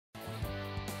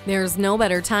There's no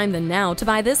better time than now to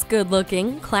buy this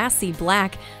good-looking, classy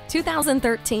black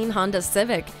 2013 Honda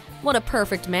Civic. What a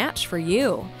perfect match for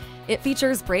you! It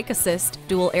features brake assist,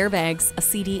 dual airbags, a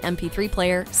CD MP3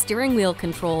 player, steering wheel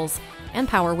controls, and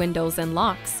power windows and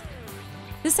locks.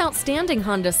 This outstanding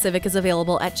Honda Civic is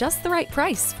available at just the right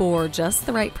price for just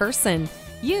the right person.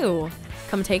 You!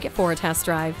 Come take it for a test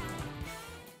drive.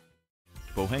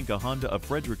 Pohanka Honda of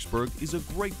Fredericksburg is a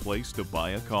great place to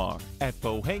buy a car. At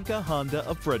Pohanka Honda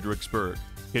of Fredericksburg,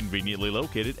 conveniently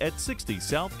located at 60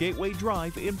 South Gateway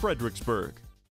Drive in Fredericksburg.